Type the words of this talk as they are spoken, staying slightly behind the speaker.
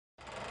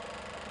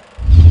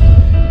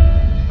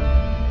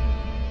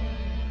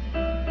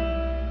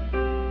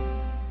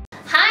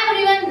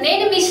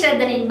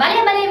శ్రద్ధని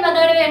భలే భలే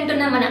మగాడివి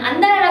అంటున్న మన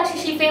అందాల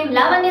రాక్షసి ఫేమ్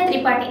లావణ్య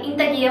త్రిపాఠి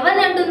ఇంతకీ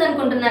ఎవరిని అంటుంది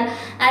అనుకుంటున్నారు?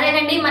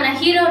 అదేనండి మన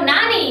హీరో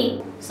నాని.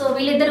 సో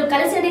వీళ్ళిద్దరూ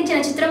కలిసి నటించిన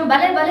చిత్రం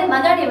భలే భలే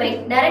మగాడివై,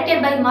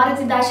 డైరెక్టెడ్ బై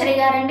మారుతి దాశరి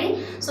గారండి.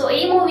 సో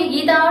ఈ మూవీ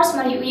గీతా ఆర్ట్స్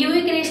మరియు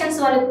యూవీ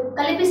క్రియేషన్స్ వాళ్ళు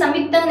కలిపి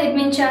సంయుక్తంగా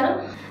నిర్మించారు.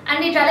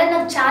 అండ్ ఈ ట్రైలర్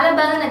నాకు చాలా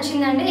బాగా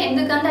నచ్చిందండి,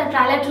 ఎందుకంటే ఆ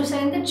ట్రైలర్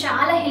చూసేందుకు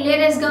చాలా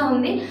హిలేరియస్గా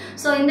ఉంది.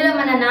 సో ఇందులో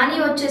మన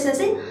నాని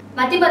వచ్చేసేసి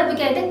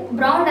మతిమరుపుకి అయితే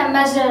బ్రాండ్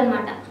అంబాసిడర్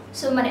అనమాట.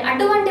 సో మరి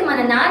అటువంటి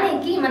మన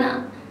నానికి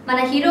మన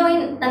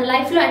హీరోయిన్ తన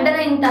లైఫ్లో ఎంటర్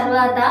అయిన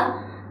తర్వాత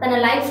తన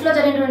లైఫ్లో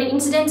జరిగినటువంటి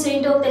ఇన్సిడెంట్స్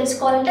ఏంటో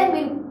తెలుసుకోవాలంటే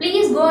మీరు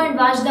please go and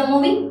watch the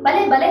movie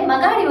భలే భలే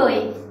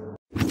మగాడివోయ్.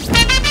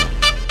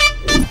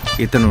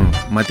 ఇతను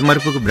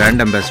మతిమరుపుకు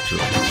బ్రాండ్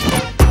అంబాసిడర్.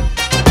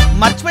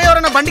 మర్చిపోయి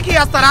ఎవరైనా బండికి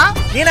వేస్తారా?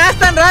 నేను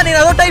వేస్తాను రా, నేను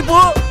అదో టైపు.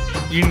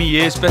 ఇన్ని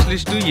ఏ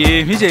స్పెషలిస్టు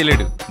ఏమీ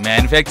చేయలేడు,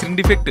 మ్యానుఫ్యాక్చరింగ్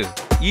డిఫెక్ట్.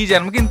 ఈ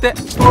జన్మకి ఇంతే.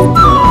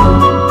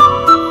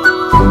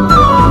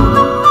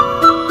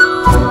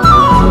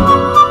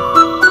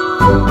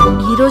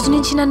 ఈ రోజు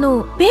నుంచి నన్ను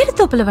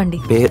పేరుతో పిలవండి.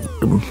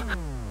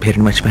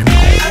 పేరు మర్చిపోయాను.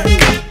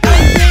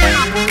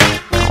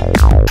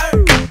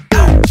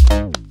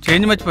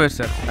 చేంజ్ మర్చిపోయారు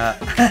సార్.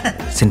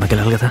 సినిమాకి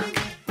వెళ్ళాలి కదా,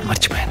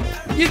 మర్చిపోయాను.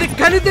 ఇది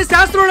గణిత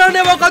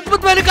శాస్త్రంలోనే ఒక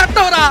అద్భుతమైన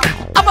కట్టవరా.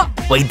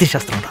 వైద్య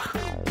శాస్త్రం.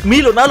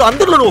 మీలో నాలో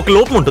అందరిలోనూ ఒక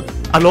లోపం ఉంటుంది.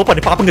 ఆ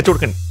లోపాన్ని పాపంగా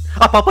చూడకండి,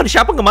 ఆ పాపాన్ని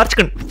శాపంగా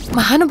మార్చకండి.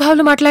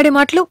 మహానుభావులు మాట్లాడే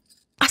మాటలు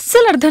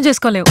అస్సలు అర్థం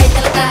చేసుకోలేవు.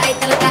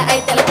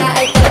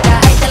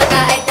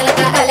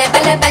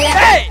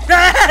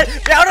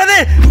 ఎవరది?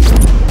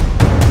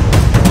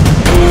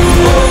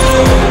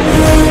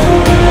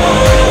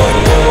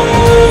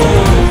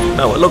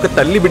 నా వల్ల ఒక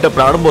తల్లి బిడ్డ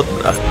ప్రాణం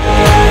పోతుందా?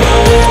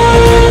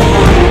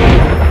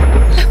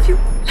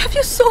 Love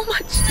you so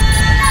much.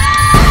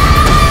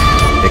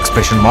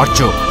 Expression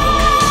మార్చు.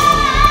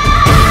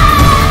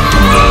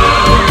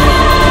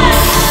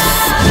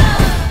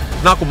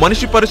 నాకు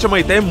మనిషి పరిచయం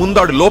అయితే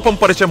ముందాడు లోపం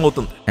పరిచయం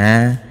అవుతుంది.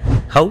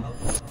 హౌ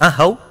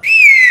హౌ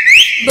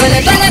బల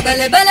బల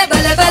బల బల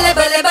బల బల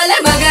బల బల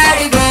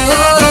మగాడివో,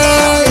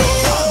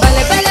 బల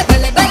బల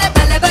బల బల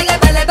బల బల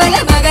బల బల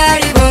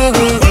మగాడివో,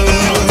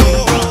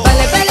 బల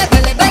బల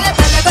బల బల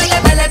బల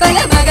బల బల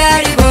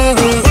మగాడివో.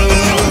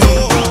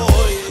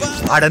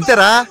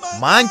 ఆడంతేరా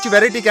మంచి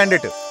వెరైటీ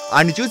క్యాండిడేట్.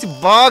 ఆడిని చూసి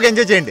బాగా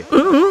ఎంజాయ్ చేయండి.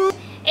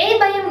 ఏ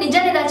భయం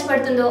నిజాన్ని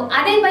దాచిపెడుతుందో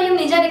అదే భయం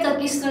నిజాన్ని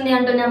కక్కిస్తుంది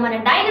అంటున్న మన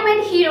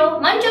డైనమైట్ హీరో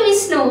మంచు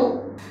విష్ణు.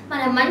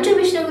 మన మంచు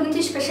విష్ణు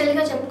గురించి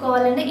స్పెషల్గా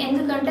చెప్పుకోవాలండి,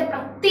 ఎందుకంటే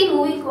ప్రతి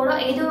మూవీ కూడా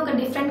ఏదో ఒక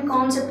డిఫరెంట్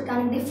కాన్సెప్ట్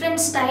కానీ,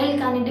 డిఫరెంట్ స్టైల్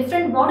కానీ,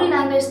 డిఫరెంట్ బాడీ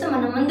లాంగ్వేజ్తో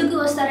మన ముందుకు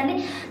వస్తారండి.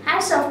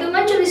 Hats off to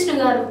Manchu Vishnu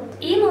గారు.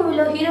 ఈ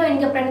మూవీలో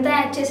హీరోయిన్గా ప్రణీత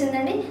యాక్ట్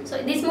చేసిందండి. So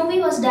this movie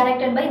was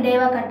directed by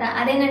Deva Katta.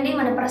 అదేనండి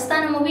మన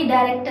ప్రస్థాన మూవీ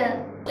డైరెక్టర్.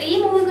 ఈ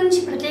మూవీ గురించి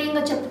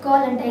ప్రత్యేకంగా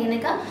చెప్పుకోవాలంటే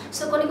కనుక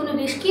సో కొన్ని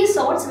రిస్కీ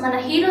షాట్స్ మన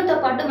హీరోతో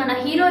పాటు మన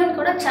హీరోయిన్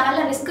కూడా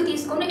చాలా రిస్క్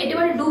తీసుకొని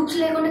ఎటువంటి డూప్స్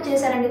లేకుండా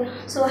చేశారండి.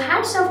 So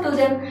hats off to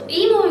them.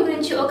 ఈ మూవీ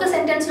గురించి ఒక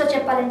సెంటెన్స్లో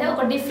చెప్పాలంటే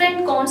ఒక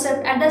different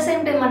concept, at the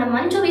same time మన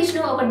మంచు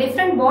విష్ణు ఒక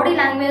డిఫరెంట్ బాడీ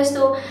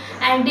లాంగ్వేజ్తో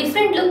అండ్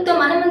డిఫరెంట్ లుక్తో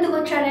మన ముందుకు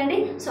వచ్చాడండి.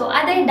 సో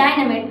అదే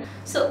డైనమైట్.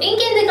 సో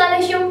ఇంకెందుకు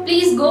ఆలస్యం,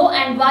 please go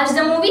and watch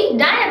the movie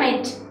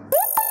dynamite.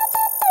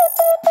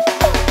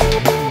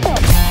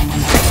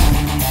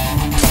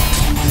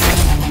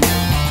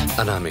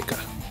 Anamika,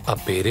 ఆ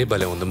పేరే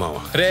భలే ఉంది మావ.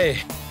 రే,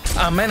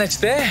 ఆ అమ్మాయి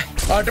నచ్చితే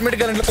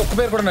ఆటోమేటిక్గా ఇంట్లో కుక్క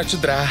పేరు కూడా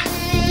నచ్చుద్రా.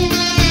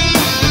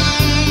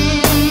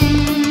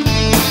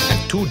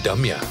 టూ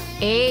డమ్యా.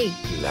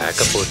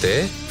 లేకపోతే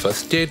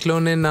ఫస్ట్ డేట్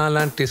లోనే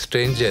నాలాంటి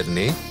స్ట్రేంజర్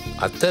ని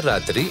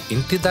అర్ధరాత్రి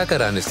ఇంటి దాకా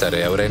రానిస్తారు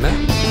ఎవరైనా?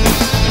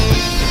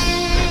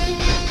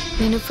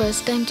 నేను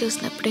ఫస్ట్ టైం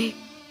చూసినప్పుడే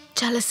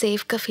చాలా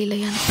సేఫ్ గా ఫీల్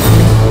అయ్యాను.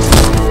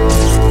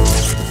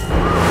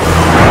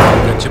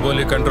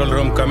 Gachibowli control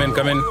room, come in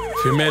come in.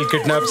 Female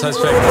kidnap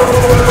suspect.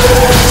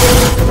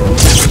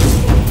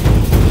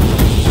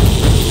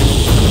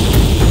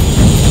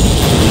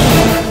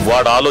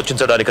 వాడు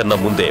ఆలోచించడానికన్నా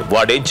ముందే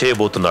వాడేం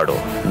చేయబోతున్నాడో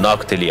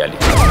నాకు తెలియాలి.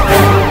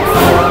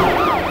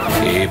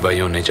 ఏ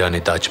భయం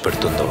నిజాన్ని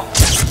దాచిపెడుతుందో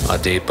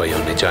అదే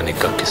భయం నిజాన్ని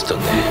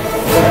కక్కిస్తుంది.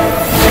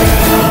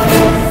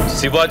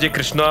 Shivaji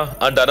Krishna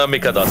and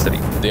Anamika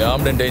Dasari, the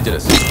armed and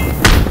dangerous.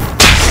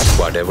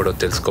 వాడెవడో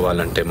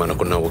తెలుసుకోవాలంటే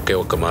మనకున్న ఒకే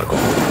ఒక్క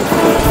మార్గం,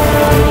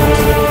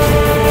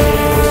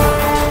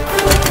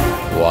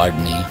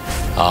 వాడిని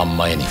ఆ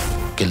అమ్మాయిని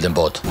కిల్ దెం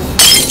బోత్.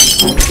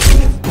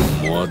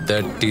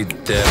 మొదటి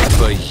దెబ్బ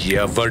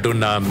ఎవడు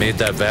నా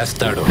మీద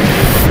వేస్తాడో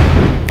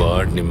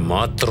వాడిని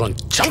మాత్రం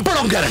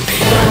చంపడం గ్యారంటీ.